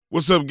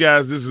What's up,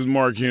 guys? This is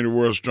Mark here, the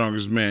world's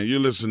strongest man. You're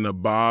listening to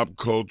Bob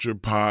Culture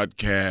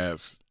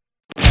Podcast.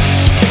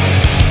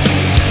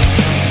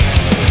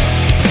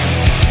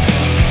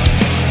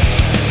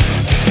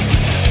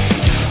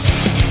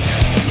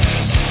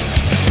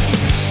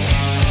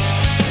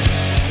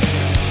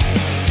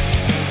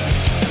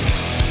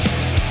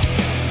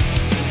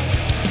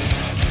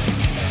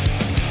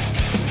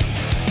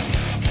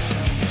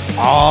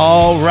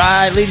 All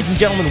right, ladies and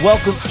gentlemen,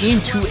 welcome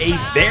into a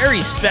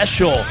very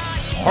special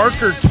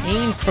Parker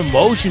Kane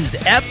Promotions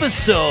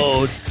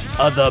episode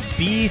of the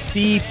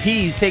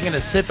BCPs. Taking a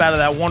sip out of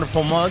that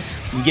wonderful mug.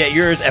 You can get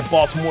yours at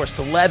Baltimore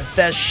Celeb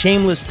Fest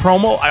shameless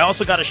promo. I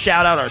also got to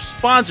shout out our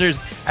sponsors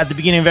at the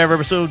beginning of every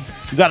episode.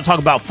 We got to talk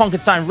about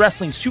Funkenstein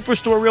Wrestling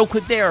Superstore real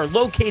quick. They are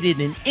located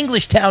in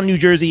Englishtown, New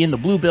Jersey in the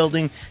Blue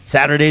Building,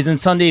 Saturdays and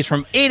Sundays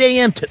from 8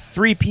 a.m. to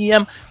 3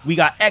 p.m. We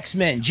got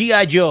X-Men,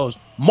 G.I. Joes,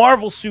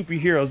 Marvel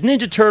superheroes,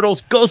 Ninja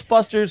Turtles,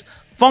 Ghostbusters,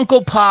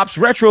 Funko Pops,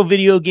 retro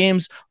video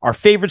games, our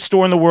favorite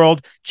store in the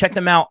world. Check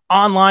them out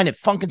online at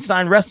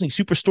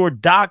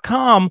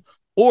FunkensteinWrestlingSuperstore.com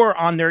or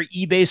on their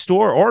eBay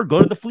store, or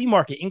go to the flea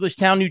market,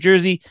 Englishtown, New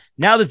Jersey.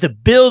 Now that the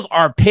bills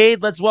are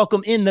paid, let's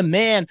welcome in the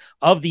man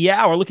of the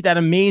hour. Look at that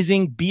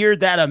amazing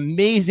beard, that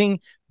amazing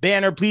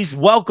banner. Please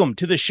welcome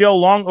to the show,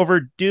 long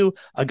overdue,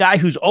 a guy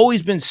who's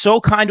always been so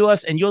kind to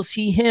us, and you'll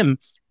see him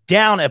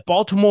down at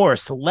Baltimore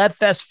Celeb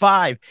Fest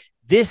 5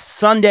 this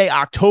Sunday,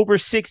 October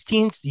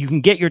 16th. You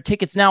can get your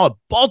tickets now at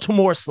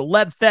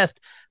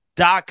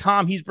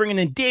BaltimoreCelebFest.com. He's bringing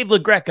in Dave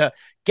LaGreca,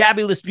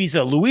 Gabby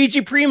Laspisa, Luigi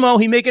Primo,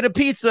 he making a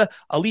pizza,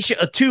 Alicia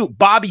Atu,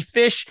 Bobby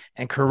Fish,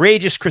 and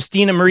courageous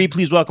Christina Marie.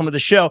 Please welcome to the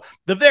show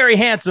the very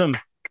handsome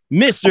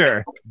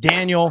Mr.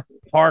 Daniel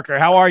Parker.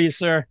 How are you,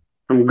 sir?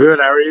 I'm good.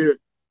 How are you?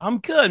 I'm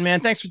good,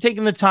 man. Thanks for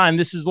taking the time.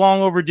 This is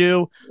long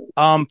overdue.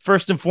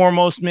 First and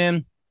foremost,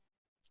 man,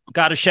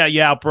 got to shout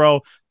you out,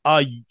 bro.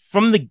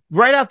 From the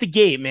right out the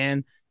gate,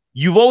 man,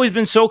 you've always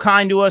been so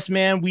kind to us,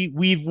 man.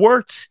 We've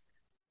worked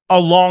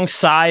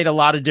alongside a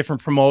lot of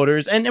different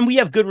promoters, and we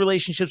have good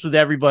relationships with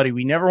everybody.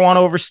 We never want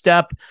to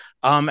overstep.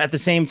 At the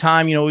same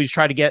time, we always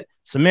try to get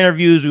some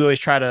interviews. We always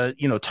try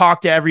to,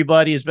 talk to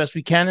everybody as best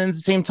we can. And at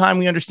the same time,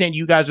 we understand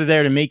you guys are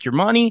there to make your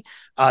money,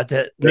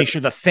 to make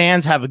sure the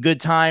fans have a good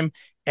time.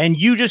 And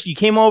you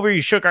came over,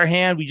 you shook our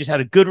hand. We just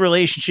had a good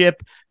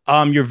relationship.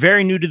 You're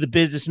very new to the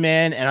business,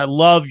 man, and I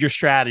love your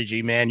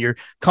strategy, man. You're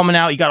coming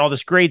out. You got all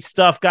this great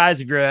stuff,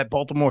 guys. If you're at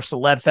Baltimore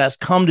Celeb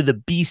Fest, come to the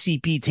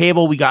BCP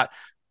table. We got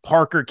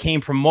Parker Kane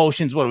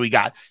Promotions. What do we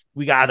got?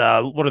 We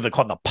got, what are they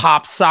called? The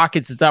pop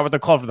sockets. Is that what they're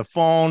called for the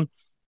phone?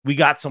 We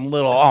got some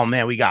little,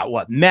 we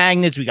got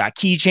magnets, we got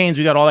keychains,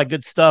 we got all that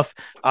good stuff.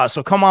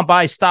 So come on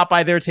by, stop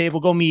by their table,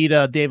 go meet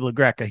Dave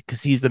LaGreca,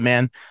 because he's the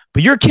man.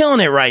 But you're killing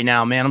it right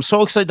now, man. I'm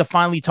so excited to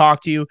finally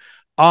talk to you.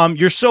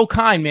 You're so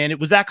kind, man.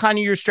 Was that kind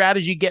of your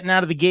strategy getting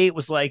out of the gate?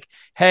 Was like,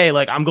 hey,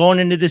 like, I'm going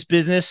into this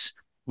business,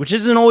 which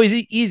isn't always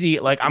easy.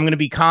 Like, I'm going to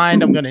be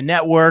kind, I'm going to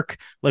network.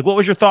 Like, what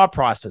was your thought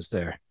process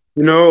there?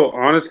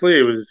 Honestly,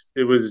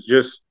 it was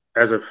just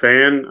as a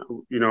fan,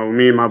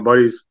 me and my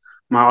buddies,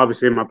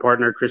 obviously my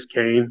partner, Chris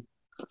Kane,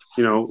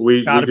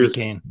 we gotta just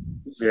be Kane.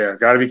 Yeah,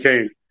 gotta be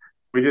Kane.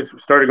 We just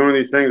started going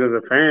to these things as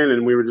a fan,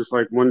 and we were just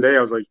like, one day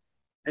I was like,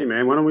 hey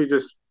man, why don't we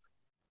just,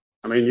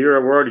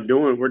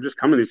 we're just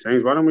coming to these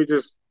things. Why don't we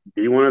just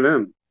be one of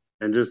them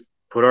and just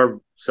put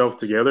ourselves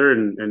together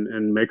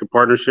and make a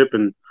partnership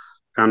and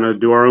kind of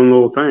do our own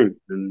little thing.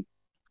 And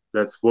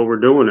that's what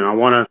we're doing.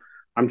 And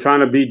I'm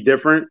trying to be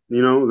different,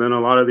 than a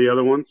lot of the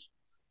other ones,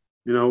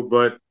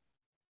 but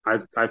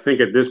I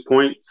think at this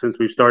point, since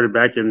we've started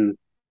back in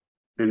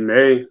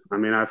May,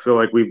 I feel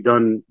like we've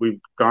gone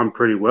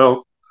pretty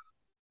well.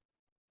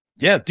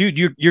 Yeah, dude,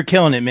 you're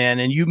killing it, man.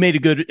 And you made a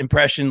good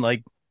impression.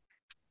 Like,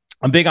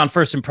 I'm big on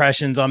first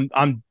impressions.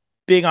 I'm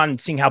big on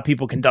seeing how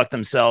people conduct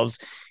themselves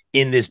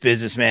in this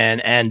business, man.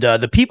 And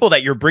the people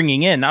that you're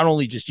bringing in, not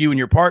only just you and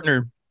your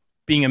partner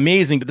being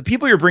amazing, but the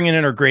people you're bringing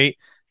in are great.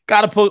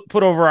 Got to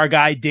put over our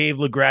guy, Dave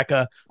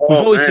LaGreca, who's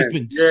always just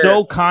been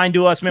so kind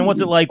to us, man.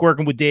 What's it like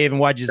working with Dave, and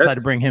why'd you decide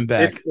to bring him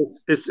back?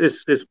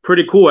 It's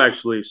pretty cool,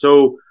 actually.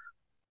 So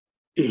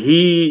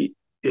him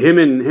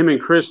and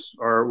Chris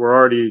were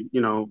already,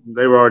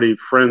 they were already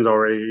friends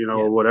already,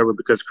 or whatever,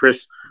 because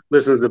Chris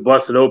listens to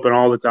Busted Open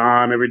all the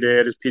time, every day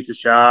at his pizza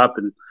shop.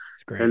 And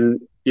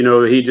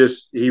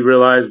he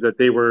realized that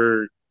they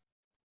were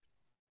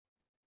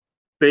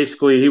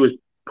basically, he was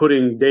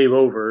putting Dave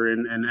over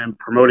and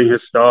promoting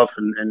his stuff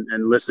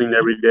and listening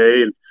every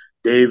day. And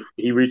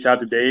he reached out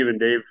to Dave, and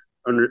Dave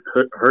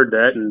heard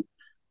that, and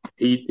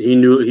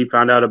he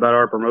found out about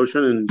our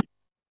promotion, and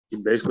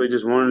he basically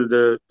just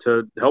wanted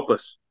to help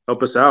us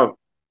out.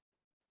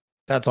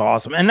 That's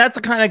awesome. And that's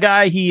the kind of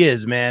guy he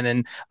is, man.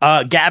 And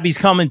Gabby's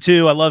coming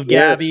too. I love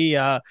Gabby.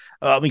 Yes.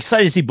 I'm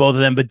excited to see both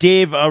of them, but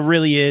Dave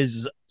really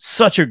is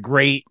such a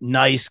great,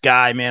 nice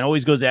guy, man.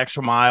 Always goes the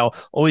extra mile,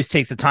 always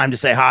takes the time to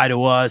say hi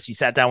to us. He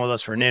sat down with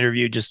us for an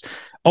interview. Just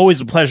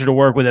always a pleasure to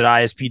work with at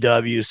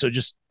ISPW. So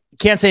just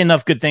can't say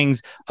enough good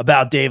things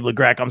about Dave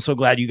LaGreca. I'm so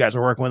glad you guys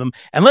are working with him.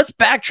 And let's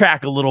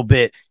backtrack a little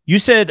bit. You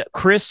said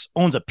Chris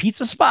owns a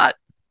pizza spot?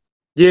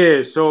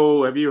 Yeah.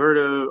 So have you heard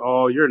of?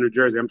 Oh, you're in New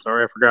Jersey. I'm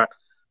sorry, I forgot.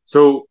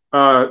 So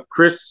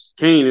Chris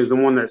Kane is the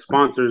one that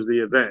sponsors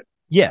the event.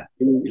 Yeah.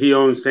 He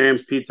owns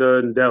Sam's Pizza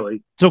and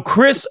Deli. So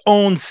Chris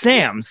owns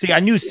Sam's. See, I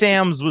knew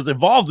Sam's was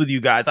involved with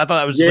you guys. I thought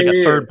that was just Yeah, like a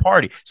yeah, yeah. third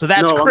party. So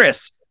that's No,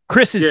 Chris.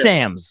 Chris is yeah,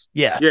 Sam's.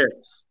 Yeah.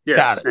 yes, Got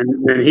yes, it.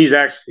 and he's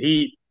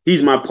actually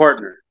he's my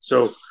partner.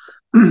 So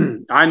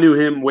I knew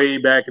him way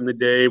back in the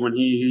day when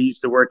he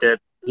used to work at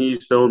he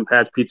used to own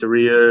Pat's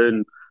Pizzeria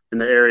and in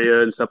the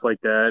area and stuff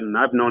like that. And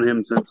I've known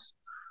him since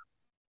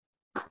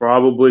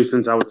probably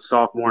since I was a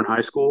sophomore in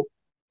high school.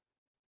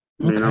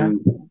 I mean, Okay.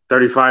 I'm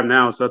 35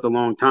 now, so that's a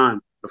long time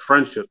of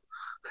friendship.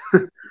 Yeah,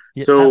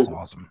 that's So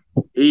awesome.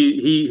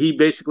 he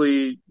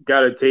basically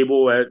got a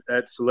table at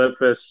Celeb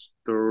Fest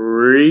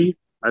 3,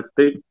 I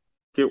think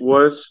it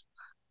was.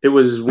 It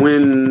was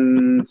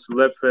when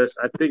Celeb Fest,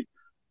 I think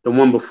the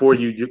one before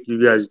you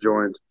guys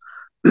joined.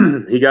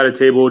 He got a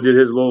table, did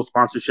his little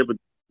sponsorship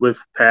with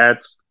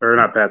Pat's, or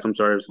not Pat's, I'm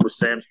sorry, it was with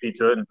Sam's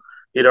Pizza, and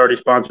he'd already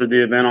sponsored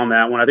the event on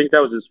that one. I think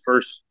that was his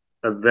first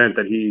event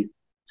that he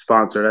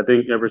sponsored. I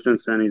think ever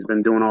since then he's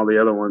been doing all the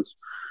other ones.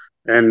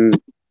 And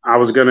I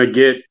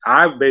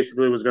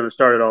basically was gonna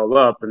start it all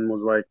up and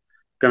was like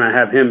gonna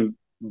have him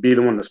be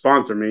the one to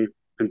sponsor me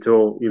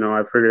until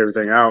I figured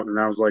everything out. And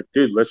I was like,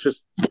 dude, let's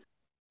just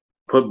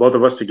put both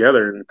of us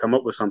together and come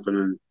up with something.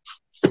 And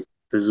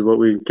this is what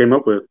we came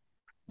up with.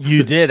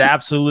 You did,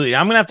 absolutely.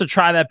 I'm gonna have to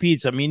try that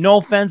pizza. I mean, no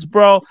offense,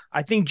 bro.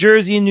 I think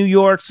Jersey and New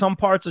York, some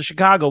parts of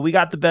Chicago, we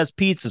got the best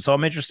pizza. So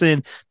I'm interested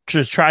in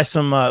to try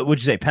some. Would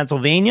you say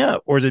Pennsylvania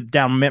or is it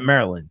down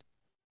Maryland?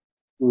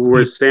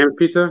 Where Sam's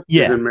Pizza is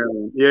Yeah, in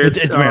Maryland. Yeah,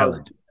 it's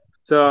Maryland.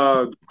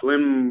 it's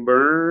Glen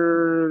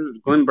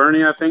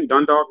Burnie, I think,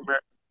 Dundalk,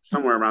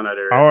 somewhere around that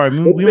area. All right,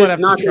 we might have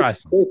to try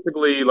It's some.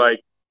 basically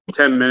like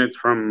 10 minutes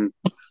from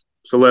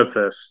Celeb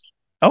Fest.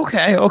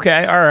 Okay. All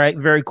right.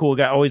 Very cool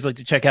guy. Always like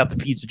to check out the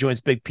pizza joints.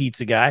 Big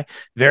pizza guy.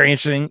 Very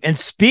interesting. And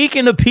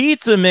speaking of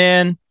pizza,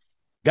 man,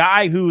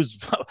 guy who's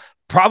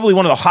probably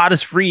one of the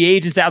hottest free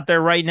agents out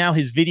there right now.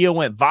 His video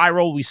went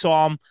viral. We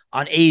saw him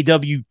on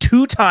AEW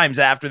 2 times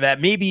after that,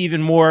 maybe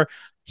even more.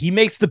 He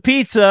makes the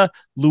pizza.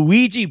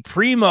 Luigi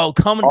Primo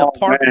coming to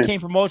Parker Man.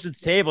 Kane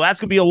Promotions table. That's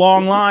gonna be a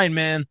long line,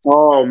 man.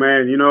 Oh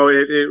man,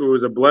 it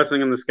was a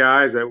blessing in the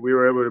skies that we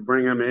were able to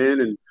bring him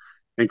in,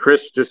 and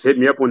Chris just hit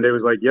me up one day,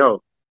 was like,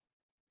 "Yo,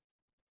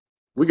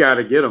 we got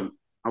to get him."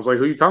 I was like,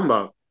 "Who you talking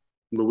about?"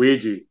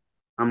 Luigi.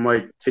 I'm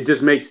like, it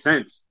just makes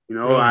sense,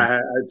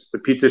 Brilliant. it's the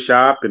pizza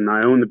shop, and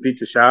I own the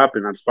pizza shop,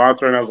 and I'm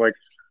sponsoring. I was like,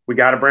 we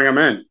got to bring him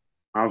in.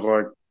 I was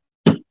like,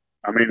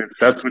 I mean, if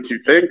that's what you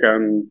think,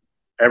 and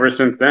ever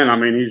since then, I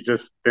mean, he's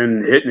just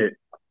been hitting it,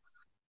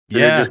 and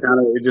Yeah.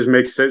 it just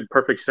makes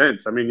perfect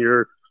sense. I mean,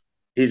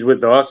 he's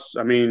with us.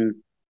 I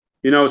mean,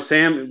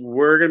 Sam,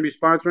 we're going to be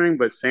sponsoring,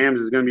 but Sam's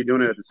is going to be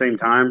doing it at the same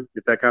time.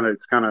 If that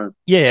it's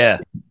Yeah.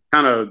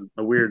 kind of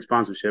a weird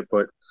sponsorship,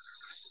 but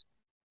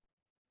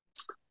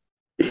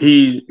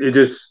it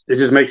just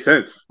makes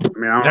sense. I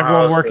mean,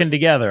 Everyone working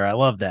together. I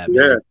love that,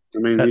 yeah. man. I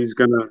mean, he's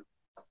gonna.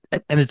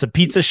 And it's a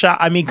pizza shop.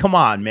 I mean, come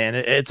on, man.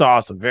 It's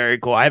awesome. Very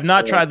cool. I have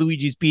not tried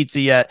Luigi's Pizza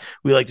yet.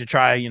 We like to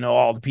try,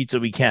 all the pizza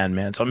we can,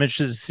 man. So I'm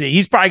interested to see.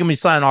 He's probably gonna be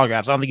signing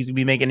autographs. I don't think he's gonna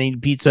be making any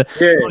pizza.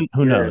 Yeah,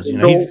 Who knows?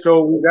 So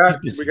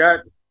he's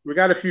we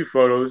got a few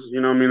photos.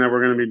 I mean, that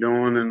we're gonna be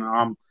doing,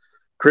 and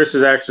Chris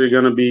is actually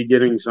gonna be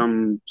getting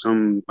some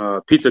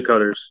pizza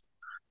cutters,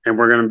 and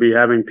we're gonna be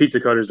having pizza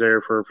cutters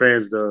there for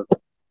fans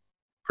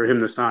for him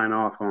to sign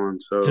off on.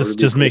 So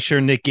just make sure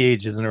Nick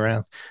Gage isn't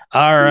around.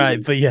 All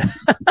right, but yeah.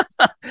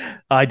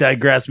 I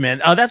digress, man.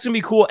 That's gonna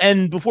be cool.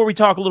 And before we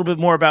talk a little bit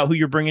more about who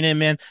you're bringing in,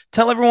 man,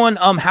 tell everyone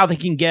how they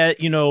can get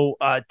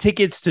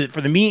tickets for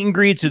the meet and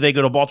greets. Do they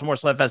go to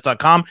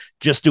BaltimoreSlabFest.com?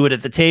 Just do it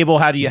at the table.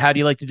 How do you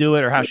like to do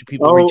it, or how should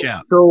people reach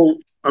out? So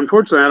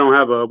unfortunately,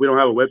 we don't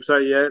have a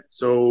website yet.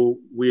 So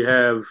we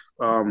have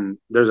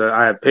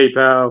I have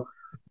PayPal,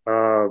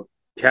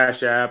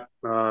 Cash App,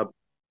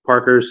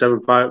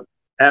 Parker75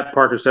 at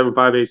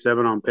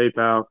Parker7587 on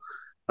PayPal.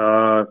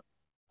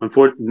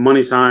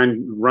 Money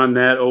sign run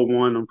that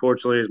 01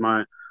 unfortunately is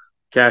my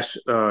cash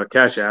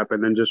app,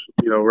 and then just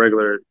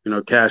regular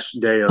cash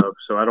day of.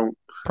 So I don't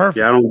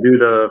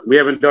do we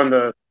haven't done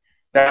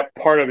that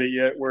part of it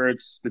yet where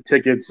it's the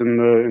tickets and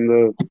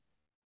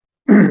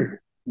the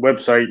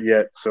website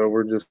yet. So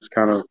we're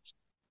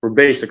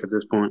basic at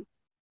this point.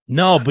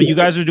 No, but you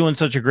guys are doing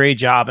such a great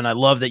job, and I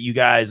love that you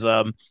guys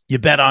you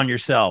bet on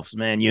yourselves,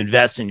 man. You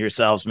invest in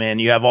yourselves, man.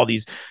 You have all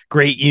these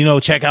great,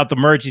 check out the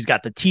merch. He's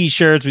got the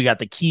t-shirts, we got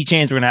the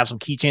keychains. We're gonna have some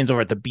keychains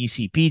over at the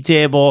BCP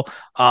table.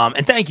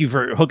 And thank you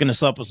for hooking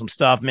us up with some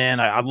stuff,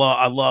 man. I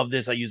love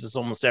this. I use this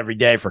almost every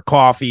day for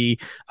coffee.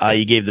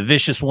 You gave the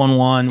Vicious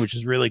one, which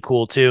is really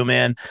cool too,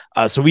 man.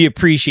 So we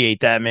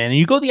appreciate that, man. And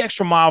you go the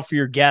extra mile for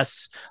your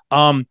guests.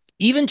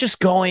 Even just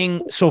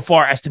going so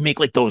far as to make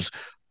like those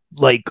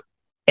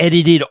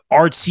edited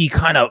artsy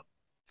kind of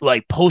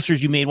like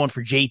posters. You made one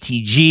for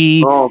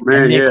JTG. Oh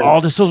man, and Nick yeah.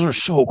 Aldis. Those are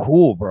so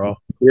cool, bro.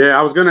 Yeah,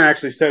 I was gonna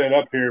actually set it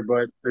up here,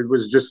 but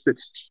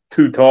it's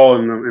too tall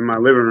in my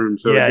living room.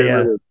 So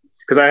yeah.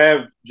 because I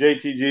have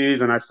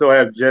JTGs and I still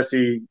have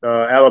Jesse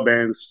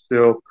Alabans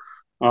still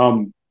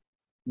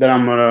that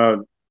I'm gonna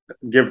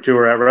give to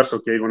her at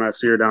WrestleCade when I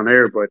see her down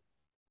there, but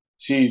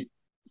it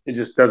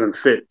just doesn't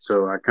fit.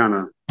 So I kind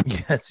of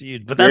Yeah, that's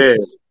huge. But yeah.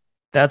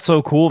 that's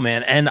so cool,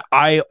 man. And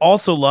I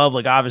also love,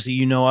 like, obviously,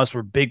 you know, us,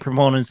 we're big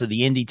proponents of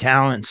the indie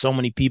talent, and so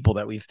many people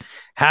that we've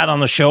had on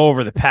the show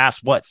over the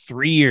past,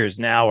 3 years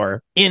now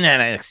are in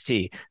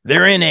NXT.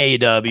 They're in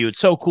AEW. It's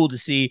so cool to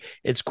see.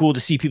 It's cool to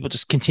see people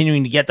just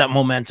continuing to get that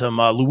momentum.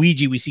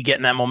 Luigi, we see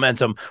getting that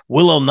momentum.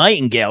 Willow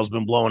Nightingale's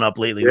been blowing up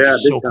lately, which Yeah,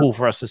 is big so time. cool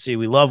for us to see.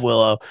 We love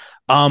Willow.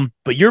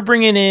 But you're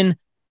bringing in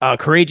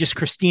courageous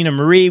Christina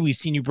Marie. We've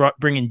seen you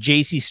bring in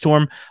JC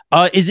Storm.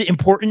 Is it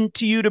important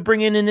to you to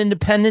bring in an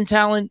independent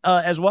talent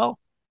as well?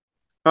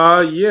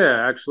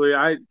 Yeah, actually,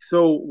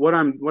 so what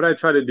I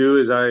try to do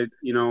is I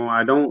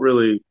don't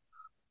really.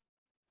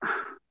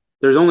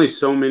 There's only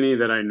so many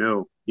that I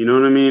know. You know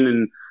what I mean?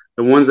 And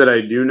the ones that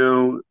I do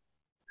know,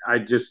 I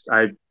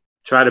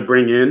try to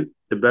bring in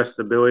the best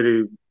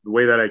ability the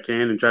way that I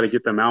can and try to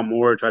get them out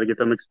more, try to get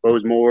them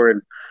exposed more.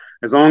 And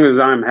as long as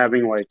I'm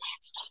having like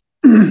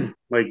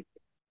like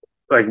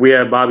like we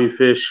have Bobby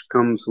Fish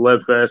come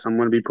Celeb Fest, I'm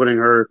going to be putting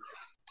her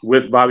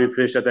with Bobby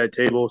Fish at that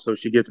table so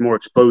she gets more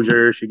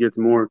exposure, she gets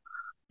more,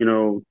 you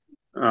know,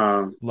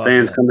 Love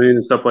fans that. coming in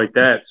and stuff like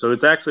that. So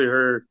it's actually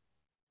her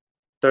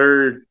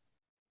third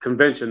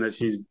convention that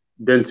she's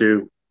been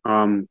to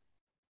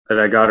that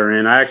I got her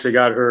in. I actually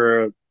got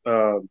her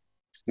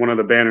one of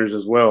the banners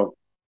as well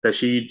that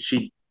she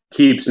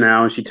keeps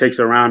now, and she takes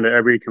around to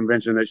every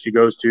convention that she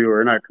goes to,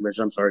 or not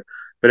convention, I'm sorry,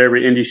 but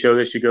every indie show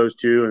that she goes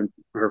to, and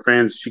her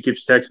fans, she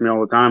keeps texting me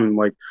all the time and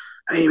like,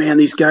 hey man,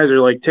 these guys are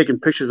like taking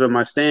pictures of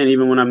my stand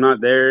even when I'm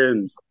not there,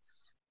 and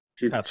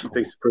That's she cool.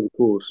 thinks it's pretty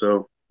cool.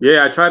 So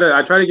yeah, I try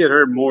to get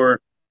her more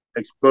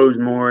exposed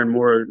more and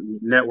more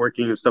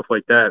networking and stuff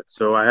like that.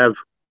 So I have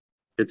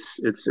it's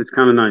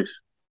kind of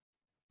nice.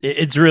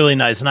 It's really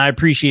nice, and I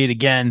appreciate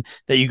again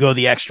that you go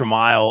the extra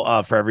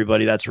mile for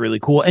everybody. That's really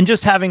cool. And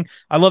just having,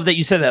 I love that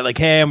you said that. Like,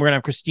 hey, we're gonna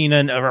have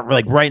Christina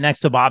like right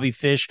next to Bobby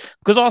Fish,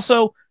 because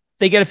also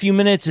they get a few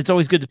minutes. It's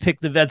always good to pick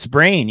the vet's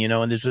brain, you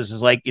know. And this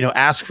was like, you know,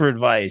 ask for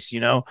advice, you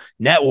know,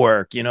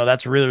 network, you know.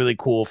 That's really really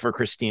cool for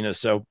Christina.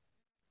 So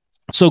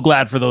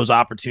glad for those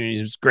opportunities.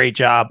 It was a great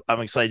job. I'm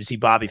excited to see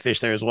Bobby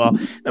Fish there as well.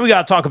 Then we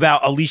got to talk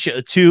about Alicia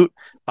Atut,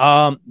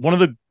 one of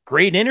the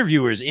great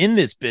interviewers in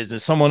this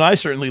business, someone I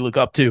certainly look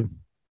up to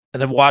and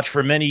have watched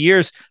for many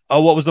years.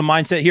 What was the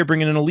mindset here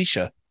bringing in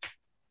Alicia?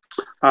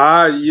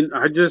 I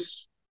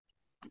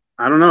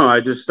don't know.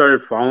 I just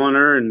started following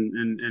her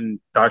and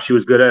thought she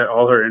was good at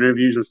all her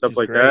interviews and stuff She's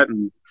like that, great.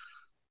 and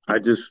I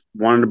just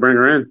wanted to bring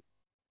her in.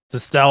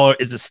 It's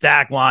a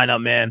stack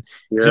lineup, man.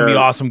 It's gonna be Yeah,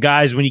 awesome,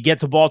 guys. When you get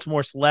to Baltimore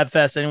Celeb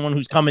Fest, anyone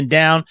who's coming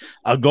down,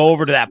 go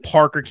over to that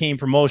Parker Kane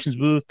Promotions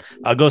booth.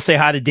 Go say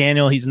hi to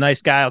Daniel. He's a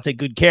nice guy. I'll take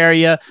good care of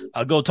you.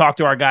 Go talk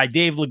to our guy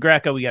Dave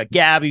LaGreca. We got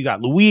Gabby, we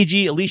got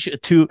Luigi, Alicia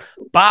Atut,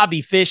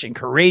 Bobby Fish, and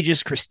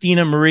courageous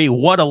Christina Marie.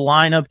 What a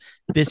lineup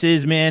this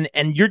is, man!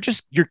 And you're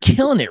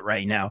killing it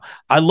right now.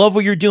 I love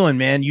what you're doing,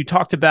 man. You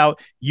talked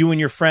about you and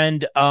your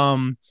friend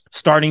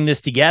starting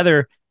this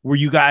together. Were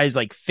you guys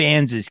like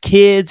fans as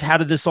kids? How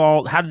did this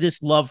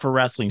love for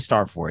wrestling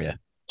start for you?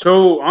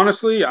 so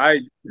honestly, I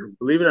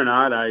believe it or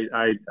not,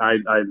 I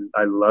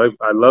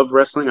love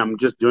wrestling. I'm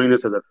just doing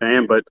this as a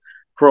fan, but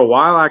for a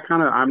while,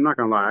 I'm not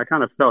gonna lie, I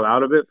kind of fell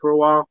out of it for a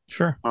while.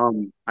 Sure.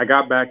 I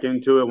got back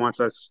into it once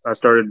I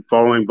started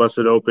following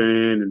Busted Open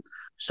and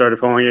started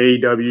following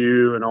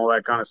AEW and all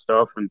that kind of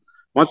stuff. And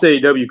once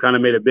AEW kind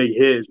of made a big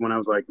hit is when I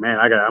was like, man,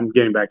 I'm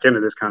getting back into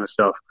this kind of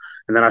stuff.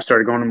 And then I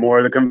started going to more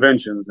of the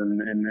conventions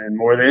and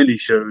more of the indie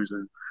shows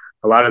and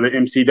a lot of the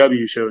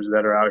MCW shows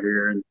that are out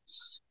here. And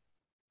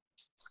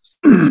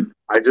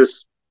I've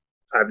just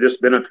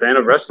been a fan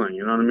of wrestling.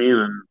 You know what I mean?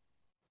 And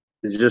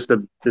this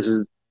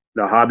is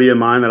the hobby of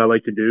mine that I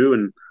like to do,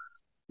 and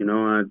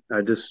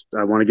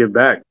I want to give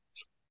back.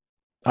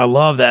 I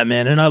love that,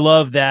 man. And I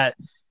love that,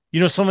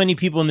 you know, so many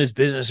people in this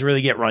business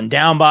really get run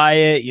down by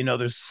it. You know,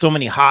 there's so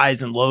many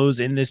highs and lows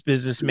in this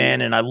business,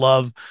 man. And I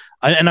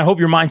hope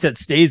your mindset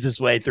stays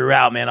this way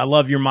throughout, man. I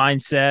love your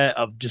mindset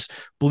of just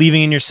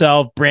believing in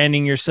yourself,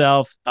 branding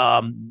yourself,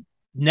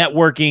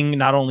 networking,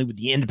 not only with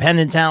the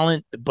independent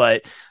talent,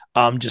 but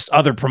just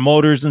other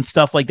promoters and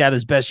stuff like that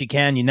as best you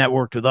can. You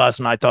networked with us,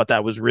 and I thought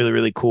that was really,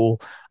 really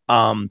cool.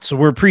 So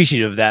we're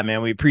appreciative of that,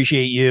 man. We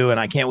appreciate you, and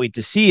I can't wait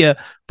to see you.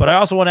 But I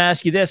also want to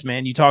ask you this,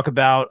 man. You talk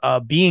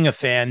about being a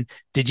fan.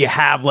 Did you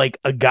have like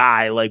a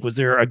guy? Like, was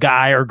there a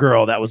guy or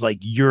girl that was like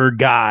your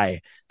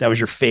guy that was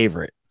your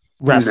favorite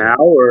wrestler? Now,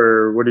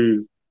 or what do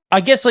you?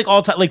 I guess like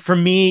all time. Like for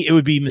me, it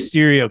would be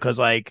Mysterio because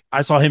like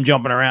I saw him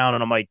jumping around,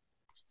 and I'm like,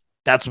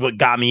 that's what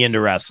got me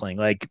into wrestling.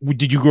 Like,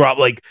 did you grow up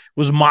like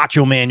was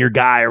Macho Man your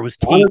guy or was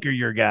Taker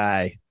your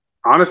guy?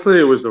 Honestly,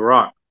 it was The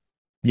Rock.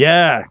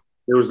 Yeah,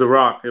 It was The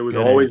Rock. It was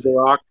good always answer. The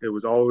Rock. It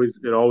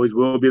always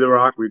will be The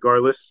Rock,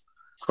 regardless.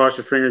 Cross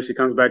your fingers, he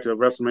comes back to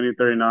WrestleMania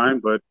 39.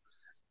 But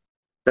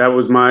that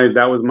was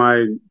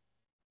my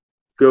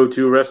go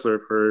to wrestler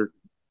for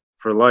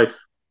life.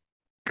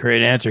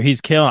 Great answer.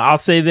 He's killing. I'll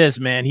say this,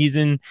 man. He's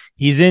in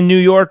New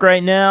York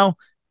right now.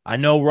 I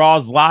know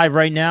Raw's live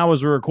right now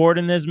as we're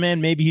recording this,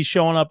 man. Maybe he's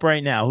showing up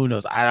right now. Who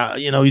knows?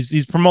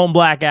 He's promoting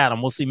Black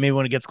Adam. We'll see. Maybe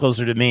when it gets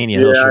closer to Mania,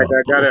 Yeah, he'll show I up.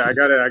 got We'll it. see.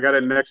 I got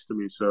it next to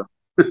me. So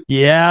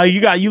Yeah,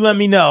 you let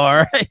me know. All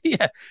right.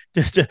 Yeah.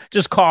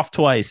 Just cough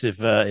twice if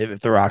The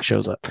Rock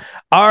shows up.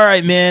 All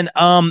right, man.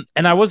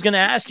 And I was gonna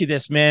ask you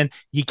this, man.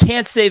 You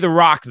can't say The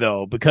Rock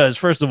though, because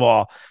first of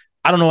all,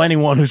 I don't know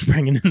anyone who's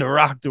bringing in The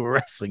Rock to a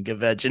wrestling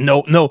convention.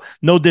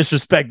 No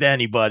disrespect to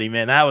anybody,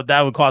 man.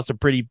 That would cost a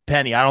pretty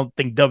penny. I don't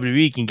think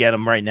WWE can get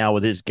him right now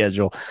with his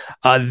schedule.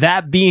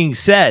 That being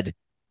said,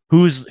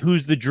 who's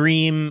the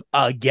dream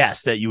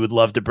guest that you would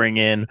love to bring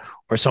in,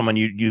 or someone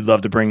you'd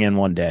love to bring in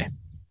one day?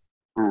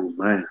 oh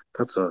man,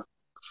 that's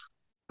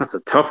a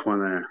tough one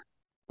there.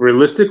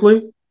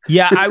 Realistically,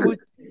 Yeah, I would.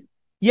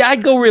 Yeah,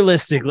 I'd go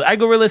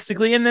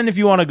realistically, and then if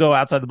you want to go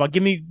outside the box,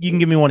 you can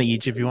give me one of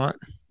each if you want.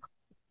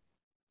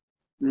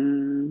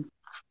 mm,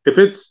 if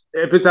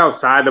it's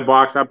outside the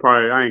box, I ain't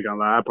gonna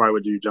lie, I probably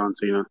would do John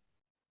Cena.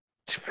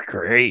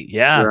 Great,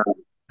 yeah, Yeah.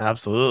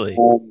 absolutely.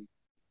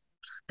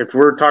 If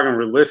we're talking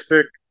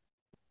realistic,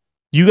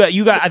 You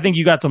got. I think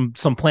you got some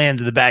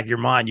plans in the back of your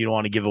mind you don't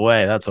want to give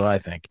away. That's what I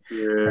think.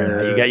 Right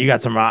now, yeah, you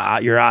got some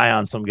your eye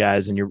on some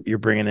guys, and you're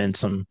bringing in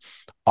some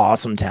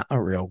awesome talent.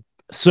 Real.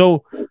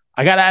 So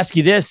I got to ask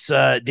you this,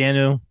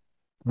 Danu.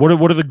 What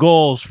are the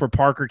goals for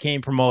Parker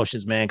Kane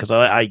Promotions, man? Because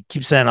I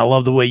keep saying I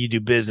love the way you do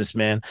business,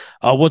 man.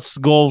 What's the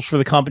goals for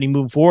the company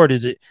moving forward?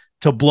 Is it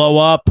to blow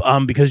up?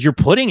 Because you're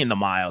putting in the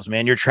miles,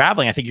 man. You're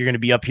traveling. I think you're going to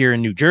be up here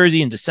in New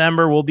Jersey in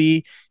December. We'll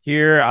be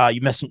here.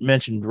 You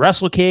mentioned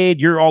WrestleCade.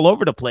 You're all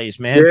over the place,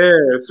 man. yeah.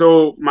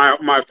 So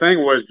my thing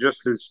was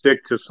just to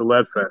stick to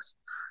Celeb Fest.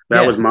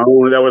 That Yeah. was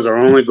that was our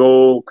only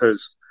goal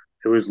because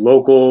it was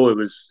local. It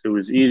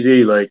was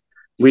easy. Like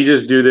we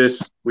just do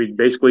this. We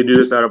basically do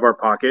this out of our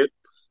pocket.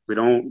 We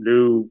don't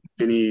do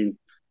any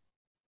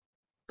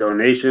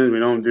donations. We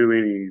don't do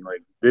any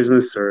like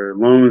business or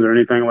loans or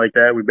anything like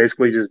that. We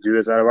basically just do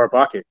this out of our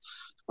pocket.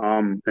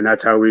 And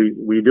that's how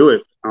we do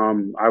it.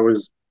 I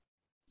was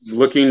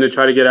looking to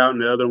try to get out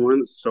into other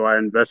ones, so I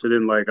invested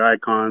in like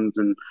Icons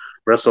and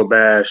Wrestle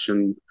Bash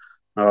and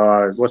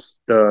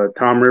what's the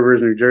Tom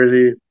Rivers, New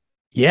Jersey.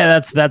 Yeah,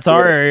 that's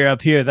our Yeah, area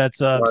up here. That's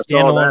so I saw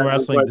standalone that. I was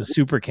wrestling, like, the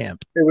super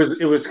camp.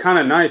 it was kind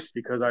of nice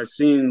because I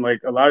seen like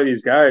a lot of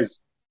these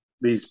guys,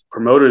 these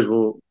promoters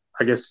will,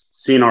 I guess,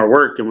 seen our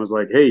work and was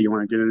like, hey, you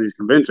want to get in these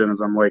conventions?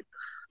 I'm like,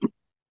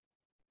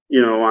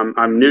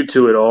 I'm new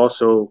to it all,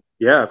 so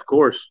yeah, of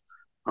course.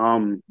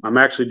 I'm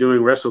actually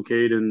doing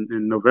WrestleCade in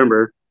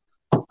November.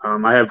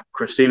 I have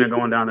Christina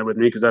going down there with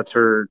me because that's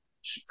her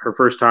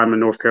first time in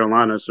North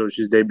Carolina, so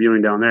she's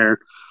debuting down there.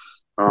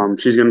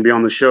 She's going to be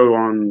on the show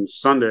on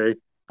Sunday.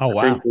 Oh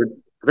I think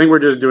wow. we're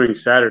just doing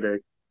Saturday,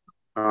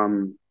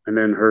 and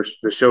then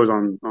the show's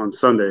on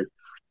Sunday.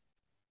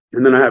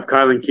 And then I have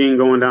Kylan King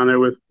going down there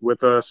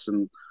with us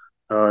and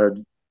uh,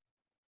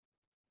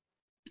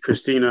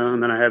 Christina,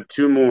 and then I have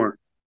two more.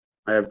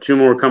 I have two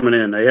more coming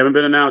in. They haven't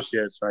been announced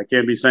yet, so I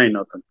can't be saying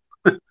nothing.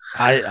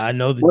 I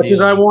know the Much deal.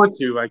 as I want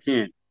to, I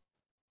can't.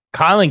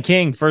 Kylan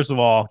King, first of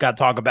all, got to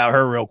talk about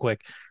her real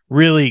quick.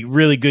 Really,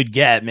 really good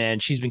get, man.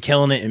 She's been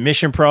killing it in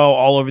Mission Pro,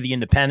 all over the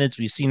independents.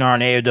 We've seen her on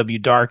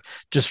AEW Dark,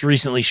 just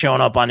recently showing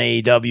up on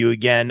AEW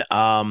again.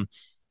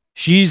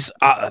 She's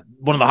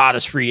one of the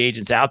hottest free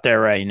agents out there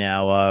right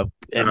now,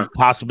 and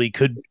possibly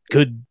could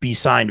be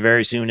signed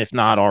very soon, if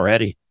not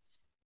already.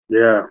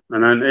 Yeah,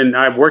 and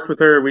I've worked with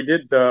her. We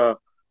did the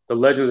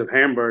Legends of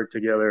Hamburg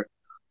together.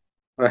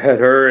 I had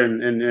her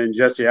and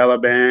Jesse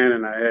Alaban,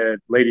 and I had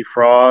Lady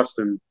Frost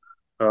and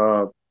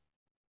uh,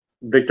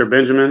 Victor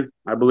Benjamin,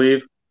 I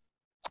believe.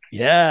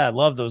 Yeah, I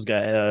love those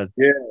guys.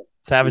 Yeah,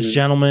 Savage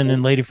Gentleman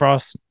and Lady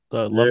Frost.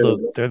 yeah.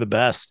 They're the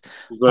best.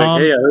 He's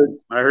like, hey,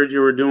 I heard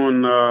you were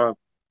doing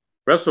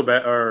Wrestle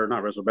Bash or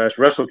not Wrestle Bash,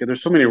 Wrestle.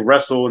 There's so many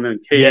Wrestle and then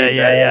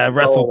Yeah.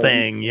 Wrestle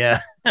thing. Yeah.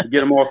 You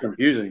get them all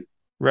confusing.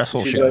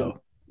 Wrestle She's show. like,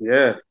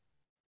 yeah.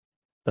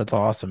 That's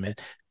awesome, man.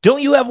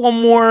 Don't you have one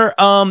more?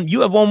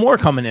 You have one more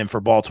coming in for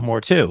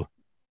Baltimore too.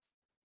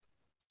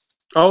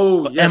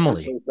 Oh yes,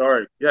 Emily. I'm so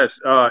sorry. Yes,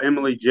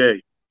 Emily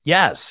J.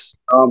 Yes.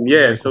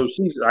 Yeah. Very So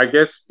cool. I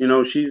guess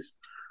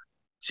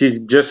she's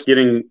just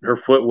getting her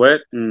foot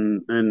wet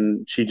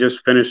and she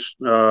just finished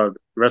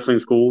wrestling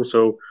school.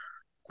 So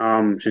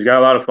she's got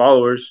a lot of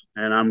followers,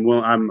 and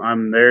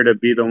I'm there to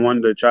be the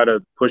one to try to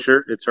push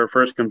her. It's her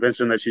first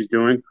convention that she's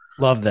doing.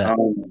 Love that.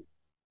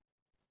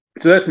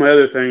 So that's my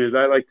other thing is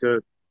I like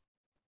to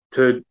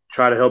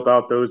try to help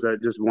out those that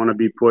just want to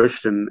be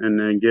pushed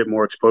and get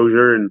more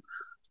exposure and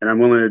I'm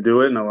willing to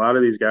do it. And a lot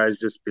of these guys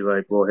just be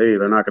like, well, hey,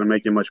 they're not going to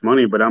make you much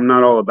money, but I'm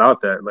not all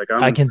about that. Like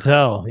I can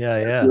tell. Yeah.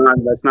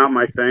 that's not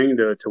my thing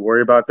to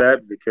worry about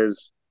that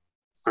because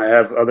I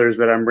have others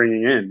that I'm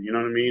bringing in, you know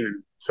what I mean?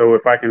 And so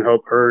if I can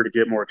help her to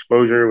get more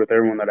exposure with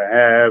everyone that I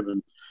have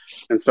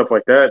and stuff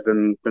like that,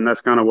 then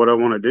that's kind of what I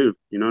want to do.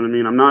 You know what I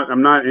mean? I'm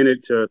not in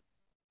it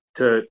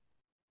to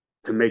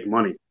make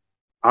money.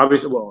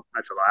 obviously, well,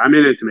 that's a lie. I'm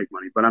in it to make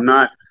money, but I'm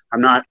not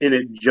in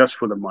it just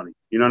for the money.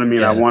 You know what I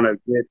mean? I Yeah. want to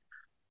get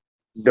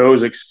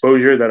those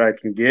exposure that I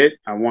can get.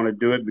 I want to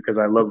do it because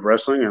I love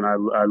wrestling and I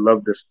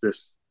love this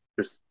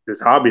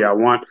hobby.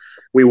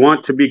 We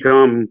want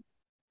to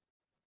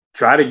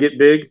try to get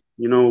big,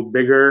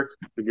 bigger,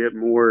 to get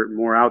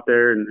more out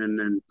there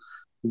and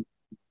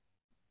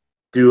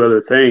do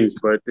other things,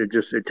 but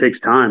it takes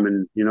time.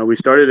 And we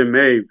started in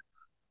May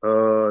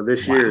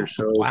this year, Wow.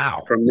 so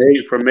Wow.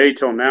 from May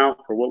till now,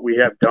 for what we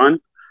have done,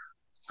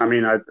 I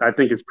mean, I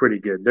think it's pretty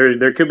good.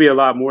 There could be a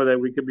lot more that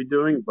we could be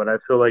doing, but I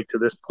feel like to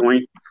this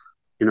point,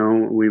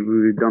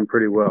 we've done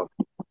pretty well.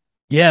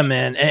 Yeah,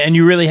 man. And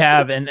you really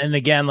have. And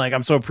again, like,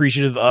 I'm so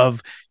appreciative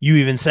of you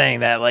even saying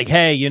that. Like,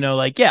 hey,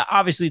 like, yeah,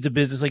 obviously it's a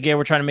business. Like, yeah,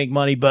 we're trying to make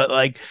money, but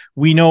like,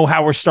 we know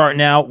how we're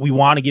starting out. We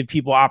want to give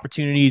people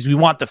opportunities. We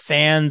want the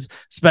fans,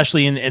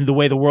 especially in the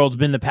way the world's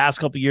been the past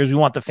couple of years, we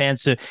want the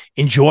fans to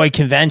enjoy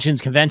conventions.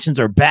 Conventions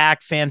are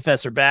back. Fan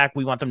fests are back.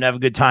 We want them to have a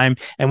good time.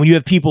 And when you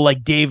have people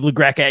like Dave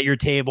LaGreca at your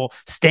table,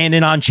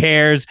 standing on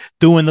chairs,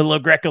 doing the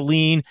LaGreca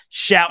lean,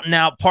 shouting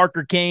out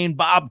Parker Kane,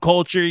 Bob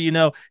Culture,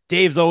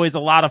 Dave's always a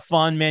lot of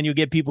fun, man. You'll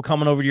get people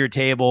coming over to your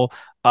table.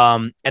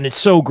 And it's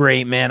so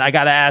great, man. I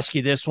got to ask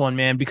you this one,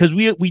 man, because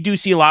we do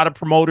see a lot of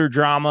promoter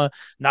drama,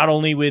 not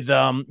only with,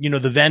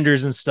 the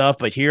vendors and stuff,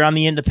 but here on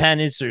the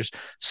independents, there's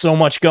so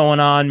much going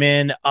on,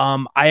 man.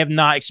 I have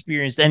not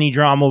experienced any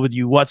drama with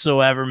you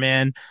whatsoever,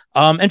 man.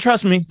 And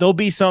trust me, there'll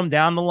be some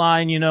down the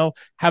line,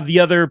 have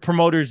the other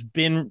promoters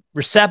been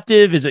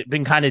receptive? Has it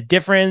been kind of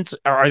different?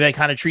 Or are they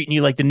kind of treating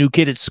you like the new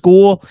kid at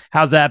school?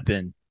 How's that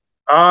been?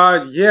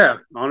 Yeah,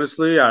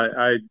 honestly,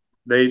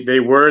 they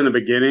were in the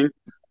beginning.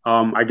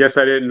 I guess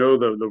I didn't know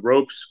the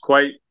ropes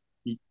quite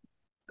That's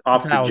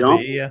off the how it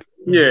jump. be, yeah.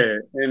 Mhm. Yeah,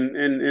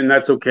 and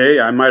that's okay.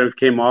 I might have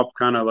came off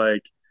kind of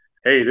like,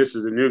 hey, this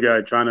is a new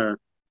guy trying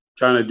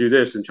to do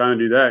this and trying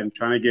to do that and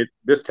trying to get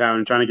this talent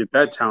and trying to get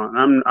that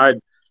talent.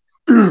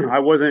 I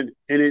wasn't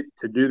in it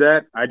to do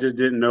that. I just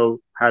didn't know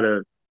how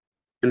to.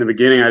 In the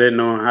beginning, I didn't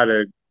know how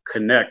to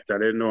connect. I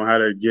didn't know how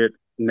to get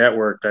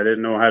networked. I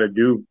didn't know how to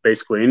do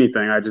basically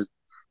anything.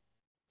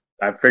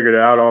 I figured it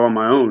out all on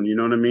my own. You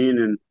know what I mean?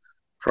 And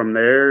from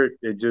there,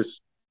 it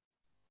just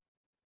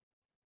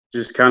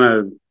kind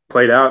of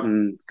played out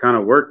and kind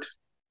of worked.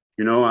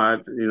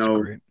 It's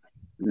great.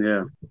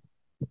 Yeah.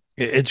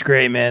 It's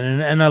great,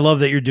 man. And I love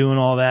that you're doing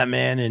all that,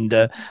 man.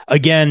 And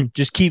again,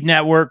 just keep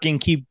networking,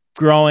 keep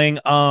growing.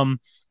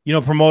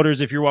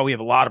 Promoters, if you're what we have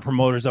a lot of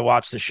promoters that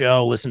watch the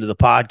show, listen to the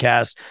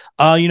podcast.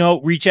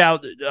 Reach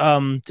out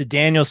to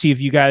Daniel, see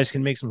if you guys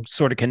can make some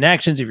sort of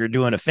connections. If you're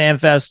doing a fan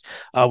fest,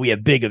 we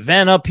have big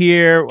event up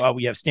here.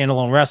 We have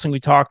standalone wrestling we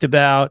talked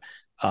about.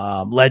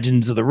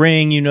 Legends of the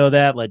Ring,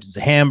 that Legends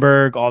of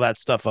Hamburg, all that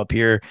stuff up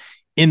here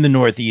in the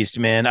Northeast,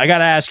 man. I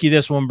gotta ask you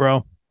this one,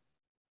 bro.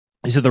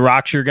 Is it the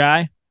Rock's your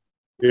guy?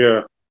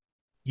 Yeah.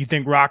 You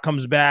think Rock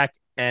comes back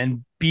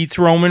and beats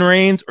Roman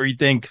Reigns, or you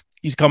think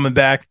he's coming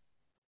back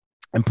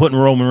and putting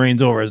Roman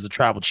Reigns over as the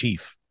tribal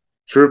chief?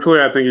 Truthfully,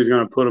 I think he's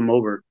going to put him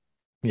over.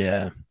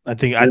 Yeah, I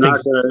think They're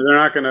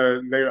not going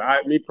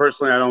to. Me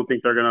personally, I don't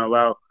think they're going to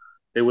allow.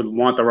 They would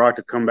want The Rock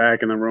to come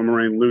back and then Roman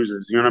Reigns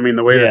loses. You know what I mean?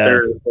 Yeah.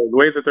 The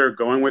way that they're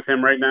going with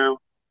him right now,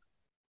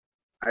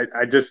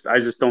 I just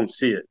don't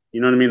see it.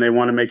 You know what I mean? They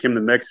want to make him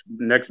the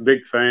next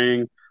big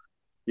thing.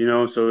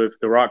 So if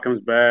The Rock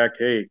comes back,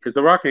 hey, because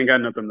The Rock ain't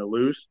got nothing to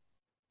lose.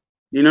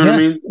 You know what I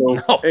mean? So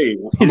No, hey,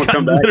 I'm he's gonna got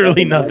come back.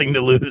 literally nothing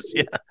to lose.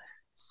 Yeah.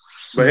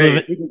 But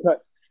hey,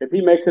 if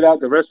he makes it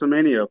out to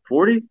WrestleMania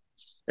 40,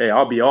 hey,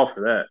 I'll be all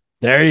for that.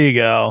 There you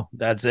go.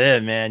 That's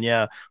it, man.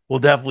 Yeah, we'll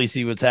definitely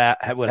see what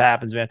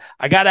happens, man.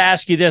 I got to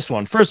ask you this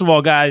one. First of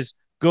all, guys,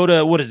 go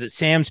to what is it,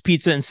 Sam's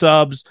Pizza and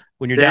Subs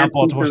when you're down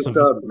Baltimore. Pizza and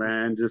Subs,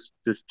 man.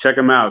 Just check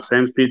them out.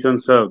 Sam's Pizza and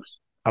Subs.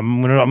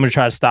 I'm gonna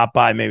try to stop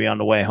by maybe on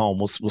the way home.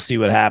 We'll see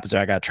what happens.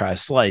 I got to try a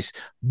slice,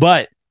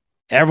 but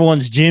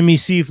everyone's Jimmy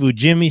Seafood,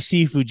 Jimmy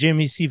Seafood,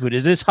 Jimmy Seafood.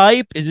 Is this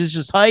hype? Is this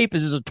just hype?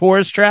 Is this a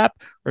tourist trap,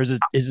 or is it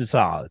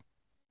solid?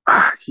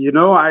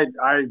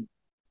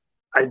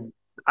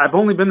 I've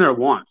only been there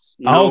once.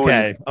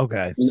 Okay.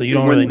 So you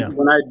don't really know.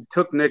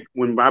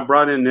 When I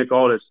brought in Nick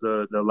Aldis,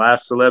 the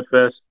last Celeb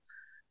Fest,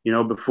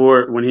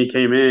 before when he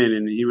came in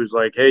and he was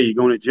like, "Hey, you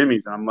going to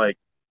Jimmy's?" I'm like,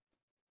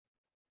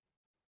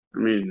 I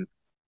mean,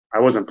 I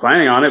wasn't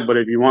planning on it, but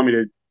if you want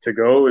me to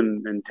go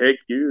and take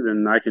you,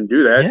 then I can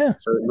do that. Yeah.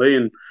 Certainly.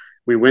 And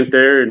we went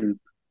there and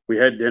we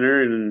had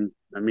dinner, and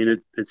I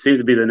mean, it seems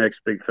to be the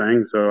next big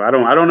thing. So I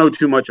don't know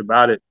too much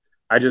about it.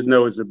 I just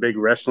know it's a big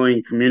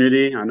wrestling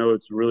community. I know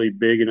it's really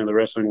big into the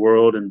wrestling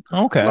world, and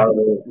Okay. a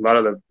lot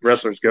of the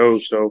wrestlers go.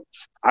 So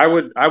I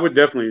would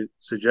definitely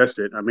suggest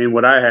it. I mean,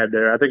 what I had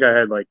there, I think I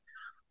had like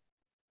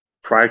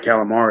fried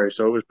calamari,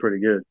 so it was pretty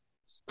good.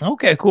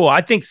 Okay, cool. I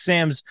think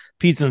Sam's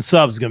Pizza and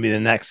Subs is gonna be the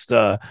next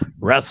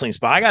wrestling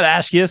spot. I gotta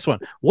ask you this one.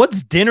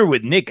 What's dinner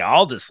with Nick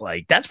Aldis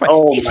like? That's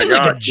probably he seems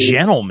like a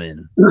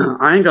gentleman.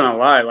 I ain't gonna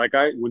lie. Like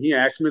when he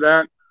asked me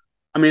that,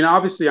 I mean,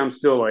 obviously I'm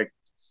still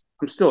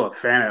a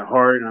fan at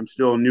heart, and I'm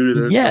still new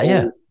to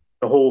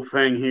the whole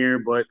thing here.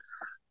 But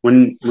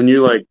when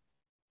you like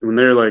when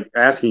they're like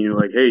asking you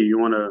like, hey, you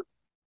want to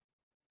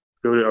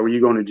go to? Are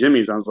you going to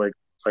Jimmy's? I was like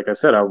I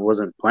said, I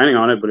wasn't planning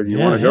on it, but if you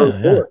want Yeah, to go,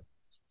 yeah, yeah. sure.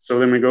 So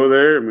then we go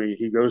there, and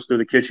he goes through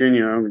the kitchen,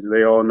 because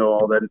they all know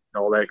all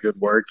that good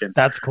work, and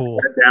That's cool.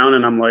 sat down,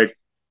 and I'm like,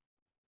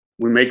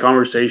 we make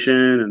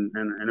conversation,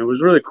 and it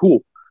was really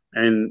cool.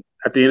 And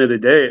at the end of the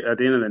day, at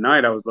the end of the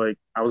night, I was like,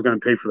 I was going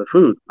to pay for the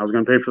food, I was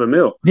going to pay for the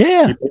meal. He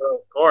Yeah. put out the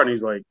car, and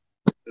he's like,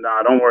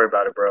 nah, don't worry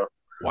about it, bro.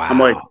 I'm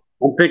like, Wow.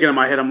 I'm thinking in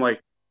my head, I'm like,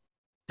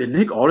 did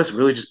Nick Aldis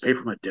really just pay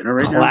for my dinner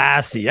right now?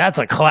 Classy. That's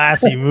a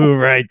classy move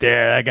right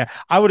there. That guy,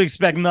 I would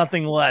expect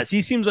nothing less.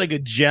 He seems like a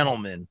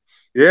gentleman.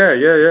 Yeah,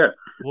 yeah, yeah.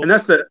 Well, And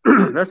that's the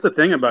that's the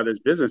thing about this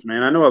business,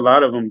 man. I know a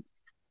lot of them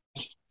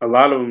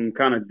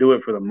kind of do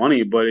it for the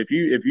money, but if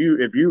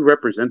you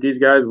represent these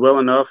guys well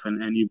enough,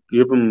 and you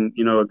give them,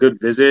 a good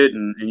visit,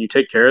 and you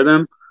take care of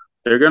them,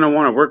 they're gonna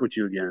want to work with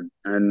you again.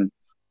 And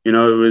it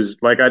was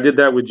like I did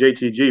that with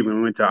JTG when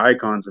we went to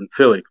Icons in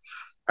Philly.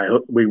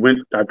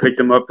 I picked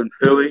him up in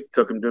Philly,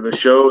 took him to the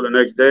show the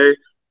next day,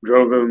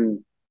 drove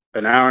him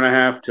an hour and a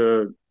half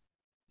to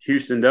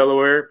Houston,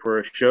 Delaware for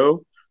a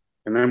show,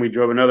 and then we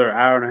drove another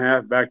hour and a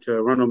half back to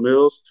Arundel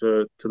Mills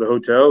to the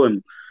hotel.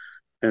 And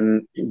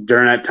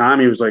during that time,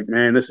 he was like,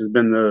 "Man, this has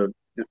been the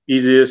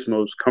easiest,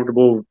 most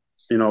comfortable,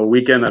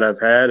 weekend that I've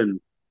had." And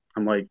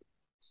I'm like,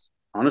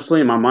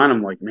 honestly, in my mind,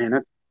 I'm like,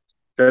 man,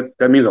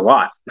 that means a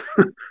lot.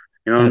 You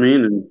know what I that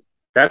mean? And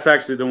that's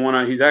actually the one.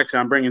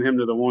 I'm bringing him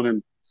to the one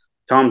in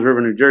Toms River,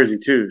 New Jersey,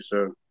 too.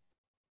 So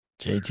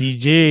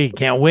JTG,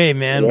 can't wait,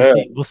 man. We'll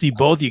yeah, see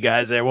both you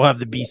guys there. We'll have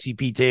the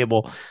BCP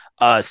table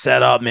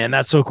set up, man.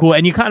 That's so cool.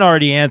 And you kind of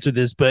already answered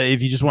this, but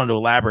if you just wanted to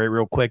elaborate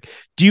real quick,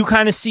 do you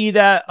kind of see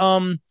that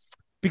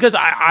because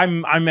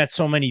I'm at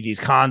so many of these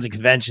cons and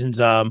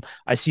conventions. I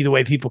see the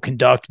way people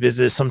conduct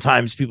business.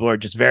 Sometimes people are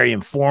just very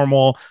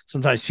informal.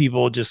 Sometimes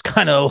people just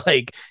kind of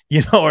like,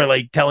 are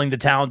like telling the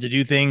talent to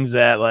do things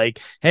that like,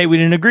 hey, we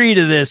didn't agree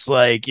to this,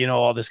 like,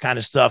 all this kind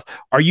of stuff.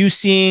 Are you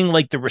seeing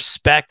like the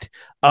respect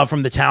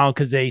from the talent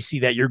because they see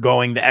that you're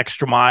going the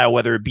extra mile,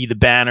 whether it be the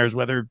banners,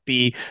 whether it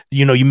be,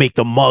 you make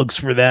the mugs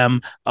for them,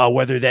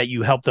 whether that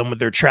you help them with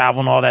their travel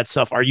and all that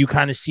stuff. Are you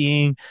kind of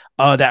seeing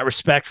that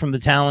respect from the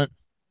talent?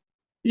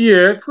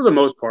 yeah, for the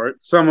most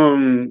part, some of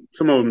them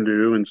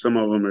do, and some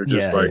of them are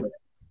just Yeah, like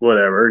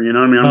whatever. You know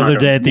what I mean? I'm not another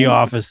gonna. day at the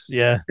office.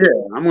 Yeah. Yeah,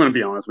 I'm gonna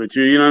be honest with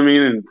you. You know what I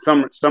mean? And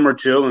some are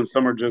chill, and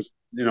some are just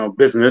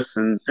business,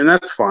 and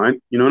that's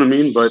fine. You know what I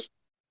mean? But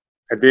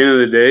at the end of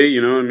the day,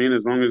 you know what I mean?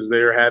 As long as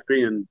they're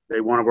happy and they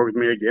want to work with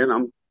me again,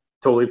 I'm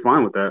totally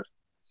fine with that.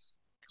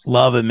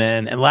 Love it,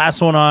 man. And last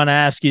one I want to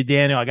ask you,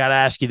 Daniel, I got to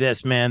ask you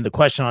this, man. The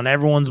question on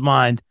everyone's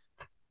mind.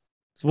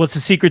 So what's the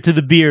secret to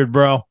the beard,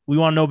 bro? We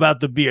want to know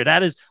about the beard.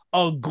 That is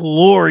a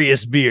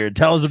glorious beard.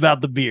 Tell us about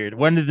the beard.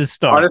 When did this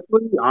start?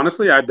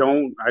 Honestly, I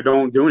don't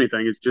do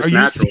anything. It's Are just you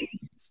natural.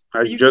 serious?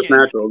 Are It's you just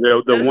kidding? natural.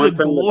 That is a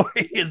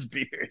glorious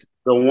beard.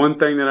 The one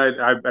thing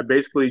that I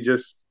basically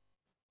just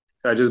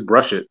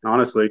brush it.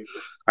 Honestly,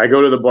 I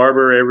go to the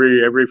barber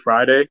every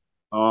Friday.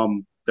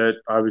 That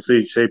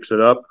obviously shapes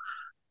it up.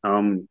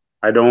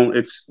 I don't.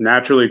 It's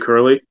naturally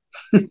curly.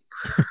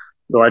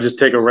 So I just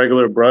take a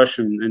regular brush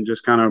and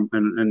just kind of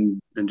and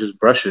just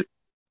brush it,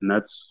 and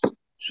that's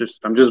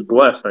just I'm just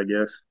blessed, I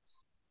guess.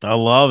 I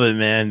love it,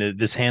 man.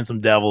 This handsome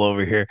devil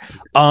over here.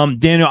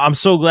 Daniel, I'm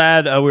so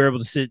glad we were able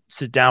to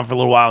sit down for a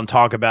little while and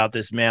talk about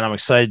this, man. I'm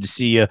excited to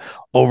see you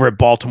over at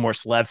Baltimore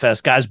Celeb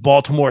Fest. Guys,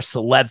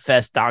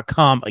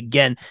 BaltimoreCelebFest.com.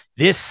 Again,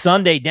 this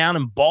Sunday down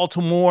in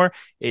Baltimore.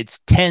 It's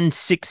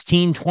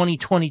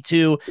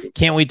 10/16/2022.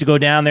 Can't wait to go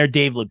down there.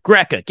 Dave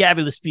LaGreca,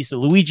 Gabby Laspisa,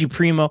 Luigi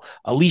Primo,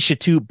 Alicia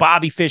Tu,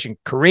 Bobby Fish, and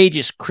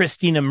courageous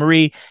Christina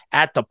Marie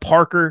at the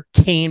Parker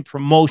Kane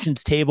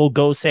Promotions table.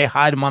 Go say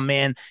hi to my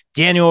man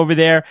Daniel over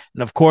there.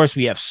 And of course,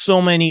 we have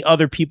so many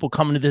other people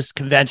coming to this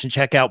convention.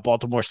 Check out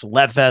Baltimore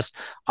Celeb Fest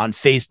on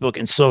Facebook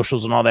and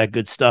socials and all that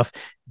good stuff.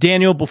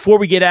 Daniel, before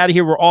we get out of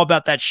here, we're all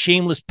about that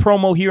shameless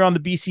promo here on the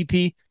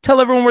BCP. Tell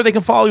everyone where they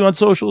can follow you on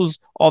socials,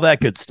 all that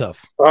good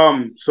stuff.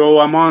 So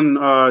I'm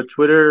on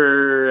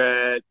Twitter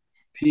at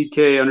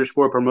PK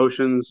underscore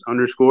promotions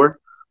underscore.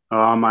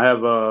 I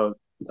have a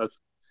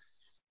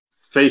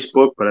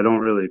Facebook, but I don't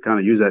really kind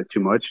of use that too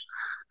much.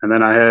 And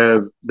then I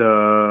have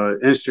the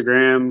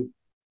Instagram.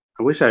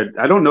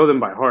 I don't know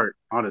them by heart,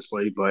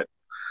 honestly, but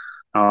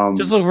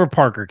Just look for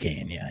Parker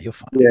Kane. Yeah, you'll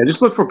find it. yeah,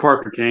 just look for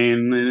Parker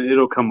Kane and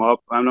it'll come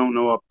up. I don't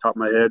know off the top of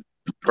my head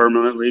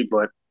permanently,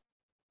 but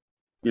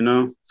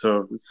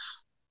so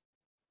it's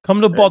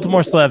Come to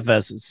Baltimore Slab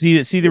Fest.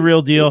 See the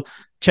real deal.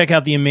 Check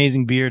out the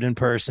amazing beard in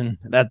person.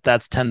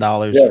 That's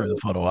 $10 yeah. for the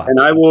photo op. And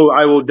I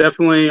will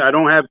definitely. I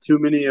don't have too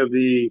many of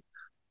the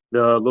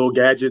little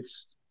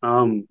gadgets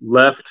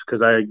left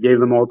because I gave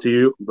them all to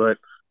you, but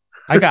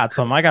I got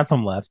some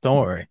left.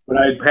 Don't worry. but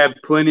I have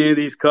plenty of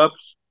these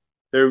cups.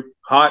 They're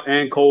hot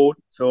and cold,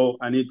 so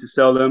I need to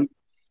sell them.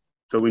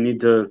 So we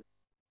need to.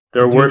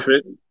 They're worth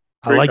it.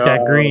 I like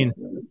that green.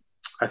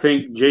 I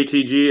think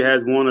JTG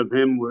has one of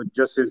him with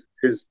just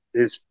his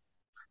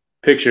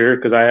picture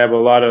because I have a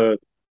lot of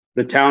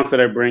the talents that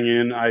I bring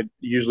in, I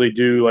usually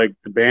do like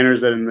the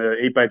banners that in the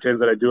 8x10s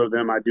that I do of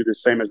them, I do the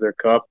same as their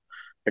cup.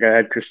 Like I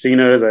had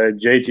Christina's, I had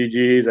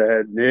JTG's, I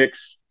had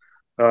Nick's,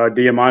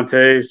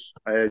 Diamante's,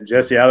 I had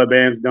Jesse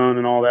Alabans done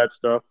and all that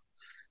stuff.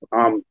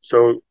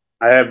 So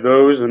I have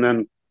those, and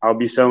then I'll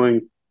be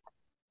selling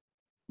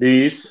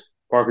these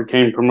Parker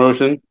Kane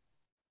promotion,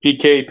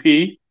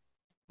 PKP.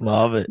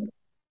 Love it.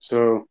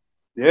 So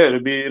yeah, it'll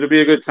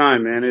be a good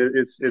time, man.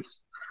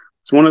 It's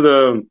one of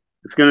the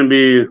it's gonna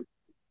be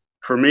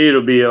for me.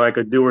 It'll be like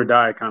a do or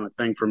die kind of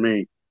thing for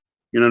me.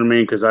 You know what I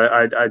mean? Because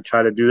I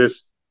try to do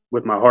this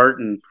with my heart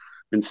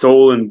and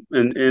soul and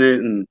in it,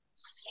 and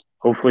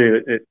hopefully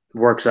it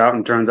works out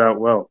and turns out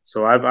well.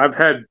 So I've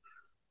had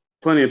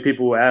plenty of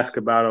people ask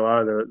about a lot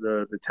of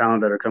the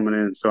talent that are coming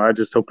in. So I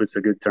just hope it's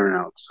a good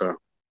turnout. So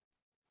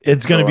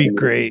it's gonna be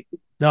great.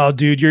 No,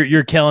 dude,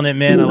 you're killing it,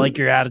 man. I like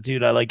your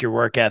attitude. I like your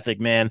work ethic,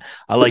 man.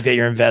 I like that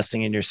you're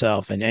investing in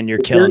yourself and you're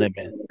killing it,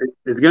 man.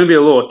 It's gonna be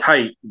a little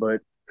tight,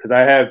 but because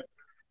I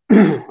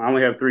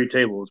only have 3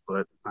 tables,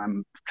 but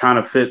I'm trying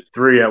to fit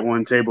 3 at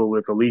one table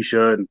with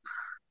Alicia and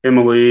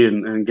Emily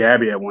and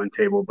Gabby at one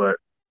table, but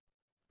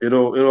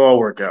it'll all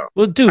work out.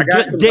 Well, dude,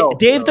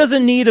 Dave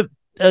doesn't need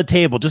a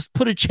table. Just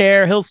put a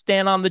chair. He'll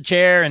stand on the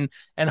chair and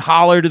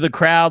holler to the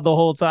crowd the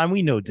whole time.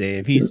 We know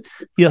Dave.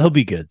 He'll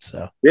be good.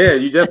 So yeah,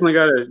 you definitely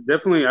gotta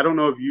I don't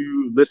know if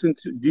you listen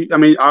to. I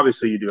mean,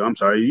 obviously you do. I'm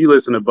sorry, you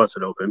listen to Bust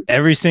It Open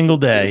every single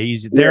day.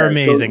 They're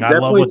amazing. So I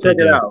love what they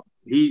do. Out.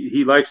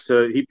 He likes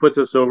to. He puts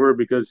us over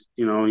because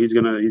he's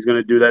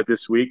gonna do that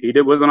this week.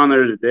 Wasn't on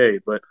there today,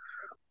 but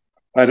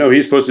I know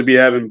he's supposed to be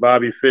having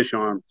Bobby Fish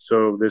on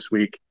so this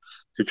week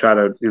to try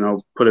to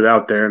put it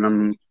out there,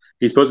 and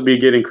he's supposed to be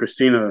getting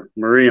Christina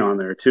Marie on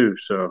there too.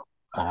 So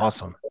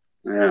awesome.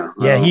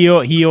 Yeah.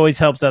 He always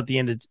helps out the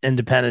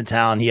independent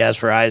talent. He has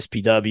for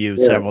ISPW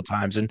several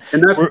times, and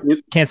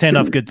can't say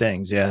enough good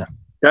things. Yeah.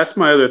 That's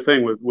my other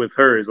thing with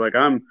her is like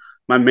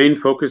my main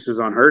focus is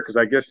on her because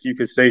I guess you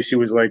could say she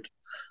was like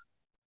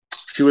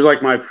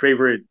my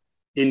favorite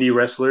indie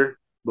wrestler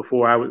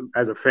before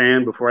as a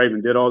fan before I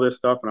even did all this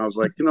stuff, and I was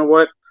like, you know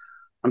what,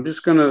 I'm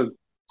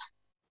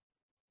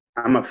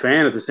a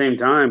fan at the same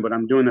time, but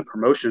I'm doing the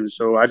promotion,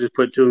 so I just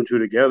put 2 and 2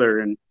 together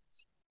and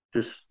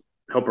just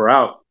help her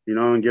out,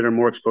 and get her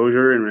more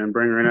exposure and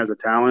bring her in as a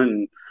talent.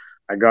 And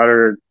I got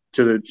her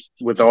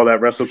with all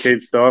that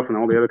WrestleCade stuff and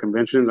all the other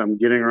conventions. I'm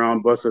getting her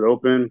on Busted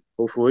Open,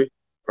 hopefully.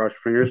 Cross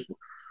your fingers.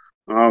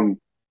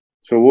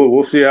 So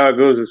we'll see how it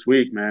goes this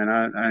week,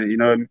 man.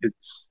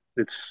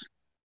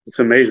 It's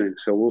amazing.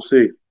 So we'll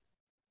see.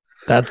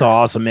 That's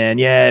awesome, man.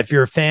 Yeah, if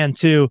you're a fan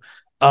too,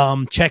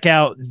 check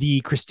out the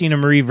Christina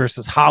Marie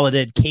versus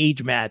Holiday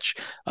cage match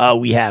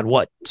we had a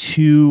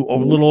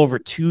little over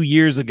 2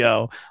 years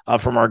ago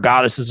from our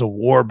Goddesses of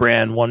War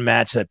brand, one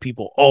match that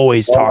people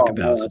always talk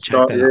about. So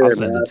check that out. I'll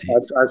send it to you.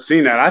 I've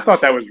seen that. I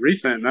thought that was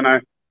recent, and then I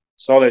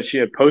saw that she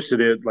had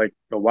posted it like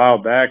a while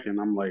back, and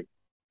I'm like,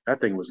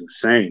 that thing was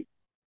insane.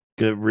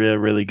 Good,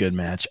 really good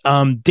match.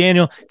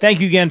 Daniel, thank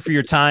you again for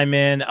your time,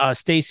 man.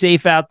 Stay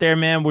safe out there,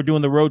 man. We're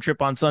doing the road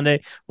trip on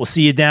Sunday. We'll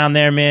see you down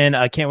there, man.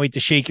 I can't wait to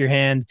shake your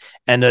hand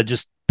and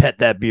just pet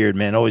that beard,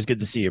 man. Always good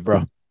to see you, bro.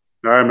 All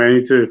right, man.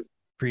 You too.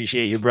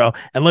 Appreciate you, bro.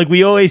 And like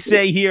we always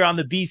say here on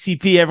the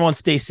BCP, everyone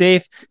stay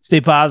safe,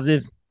 stay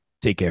positive,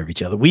 take care of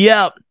each other. We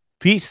out.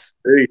 Peace.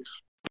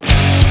 Peace.